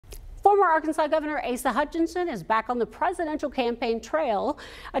Former Arkansas Governor Asa Hutchinson is back on the presidential campaign trail,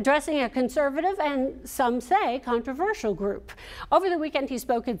 addressing a conservative and some say controversial group. Over the weekend, he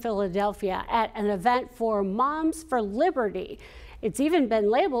spoke in Philadelphia at an event for Moms for Liberty. It's even been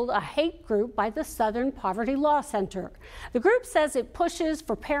labeled a hate group by the Southern Poverty Law Center. The group says it pushes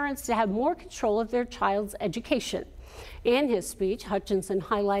for parents to have more control of their child's education. In his speech, Hutchinson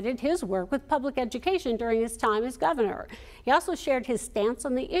highlighted his work with public education during his time as governor. He also shared his stance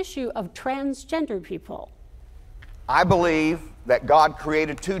on the issue of transgender people. I believe that God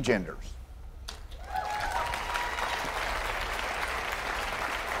created two genders.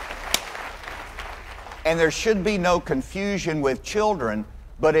 And there should be no confusion with children,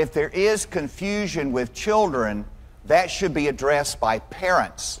 but if there is confusion with children, that should be addressed by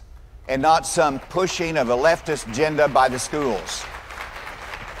parents and not some pushing of a leftist agenda by the schools.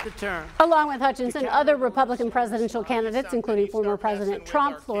 Along with Hutchinson, other Republican presidential candidates, including former President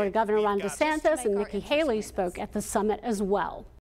Trump, Florida Governor Ron DeSantis, and Nikki Haley, spoke at the summit as well.